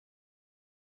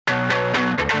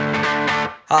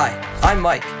Hi, I'm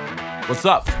Mike. What's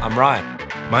up? I'm Ryan.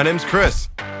 My name's Chris.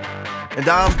 And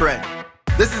I'm Brent.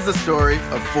 This is the story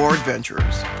of four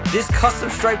adventurers. This custom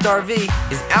striped RV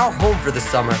is our home for the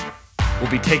summer. We'll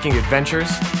be taking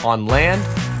adventures on land,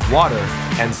 water,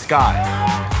 and sky.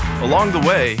 Along the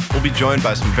way, we'll be joined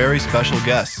by some very special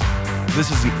guests.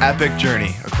 This is an epic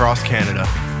journey across Canada.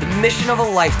 The mission of a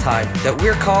lifetime that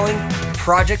we're calling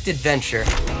Project Adventure.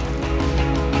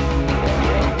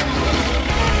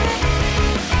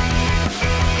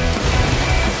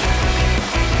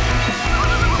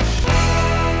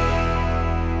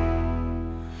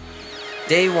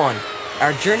 Day 1.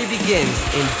 Our journey begins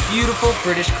in beautiful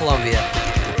British Columbia.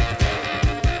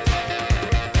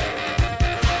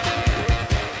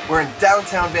 We're in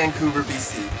downtown Vancouver,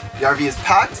 BC. The RV is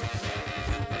packed,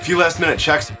 A few last-minute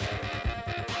checks,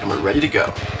 and we're ready to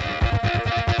go.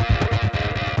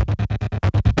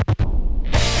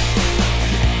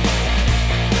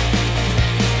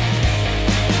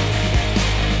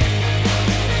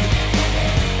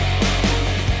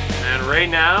 Right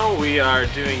now, we are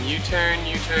doing U-turn,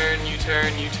 U-turn,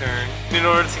 U-turn, U-turn in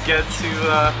order to get to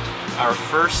our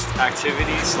first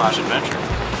activity slash adventure.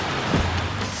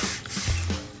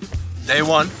 Day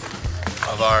 1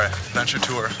 of our adventure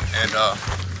tour, and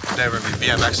today we're going to be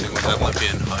BMXing with the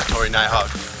Olympian, Tori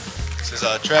Nighthawk. This is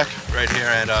a track right here,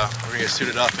 and we're going to get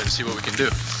suited up and see what we can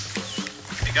do.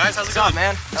 Hey guys, how's it going? What's up,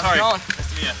 man? How's it going? Nice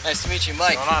to meet you. Nice to meet you,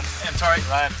 Mike. What's going on? Hey, I'm Tori.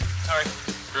 Ryan. Tori.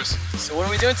 Chris. So what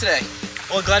are we doing today?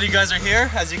 Well, glad you guys are here.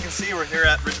 As you can see, we're here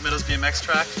at Ridge Meadows BMX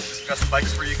track. We've got some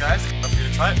bikes for you guys. Love for you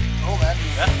to try it. Cool, man.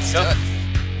 Yeah, let's go.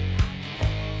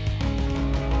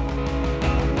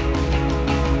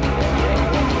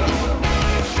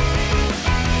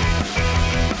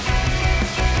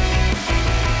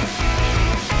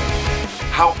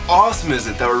 how awesome is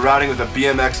it that we're riding with a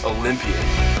BMX Olympian?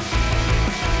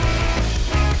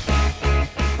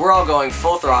 We're all going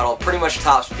full throttle, pretty much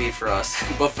top speed for us.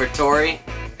 But for Tori,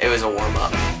 it was a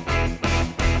warm-up.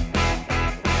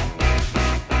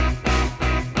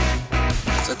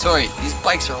 So Tori, these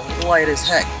bikes are light as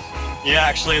heck. Yeah,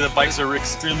 actually the bikes are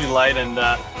extremely light, and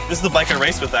this is the bike I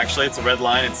race with actually. It's a red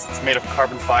line, it's made of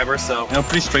carbon fiber, so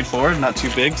pretty straightforward, not too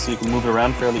big, so you can move it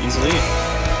around fairly easily.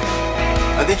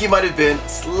 I think he might have been a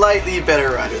slightly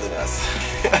better rider than us.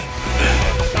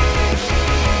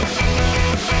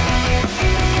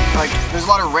 Like, there's a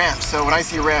lot of ramps, so when I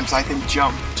see ramps, I think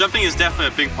jump. Jumping is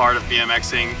definitely a big part of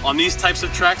BMXing. On these types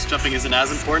of tracks, jumping isn't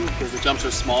as important because the jumps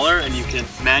are smaller and you can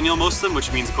manual most of them,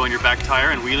 which means go on your back tire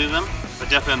and wheelie them. But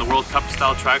definitely on the World Cup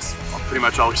style tracks, pretty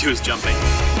much all we do is jumping.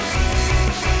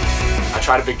 I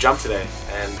tried a big jump today,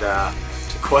 and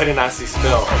took quite a nasty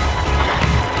spill.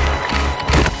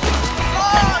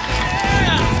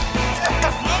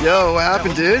 Yo, what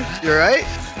happened, dude? You alright?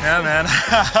 Yeah, man.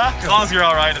 As long as you're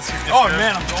all right, it's good. Oh,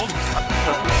 man, I'm golden.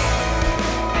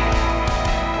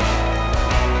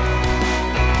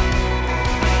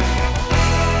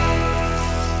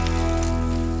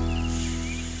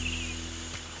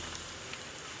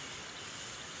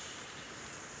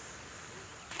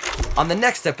 On the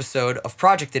next episode of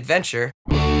Project Adventure,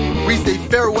 We say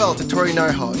farewell to Tori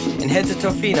Nighthawk. and head to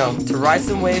Tofino to ride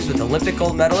some waves with Olympic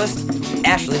gold medalist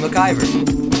Ashley McIver.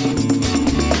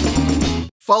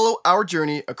 Follow our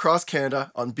journey across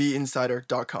Canada on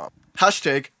BeInsider.com.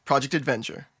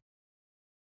 #ProjectAdventure.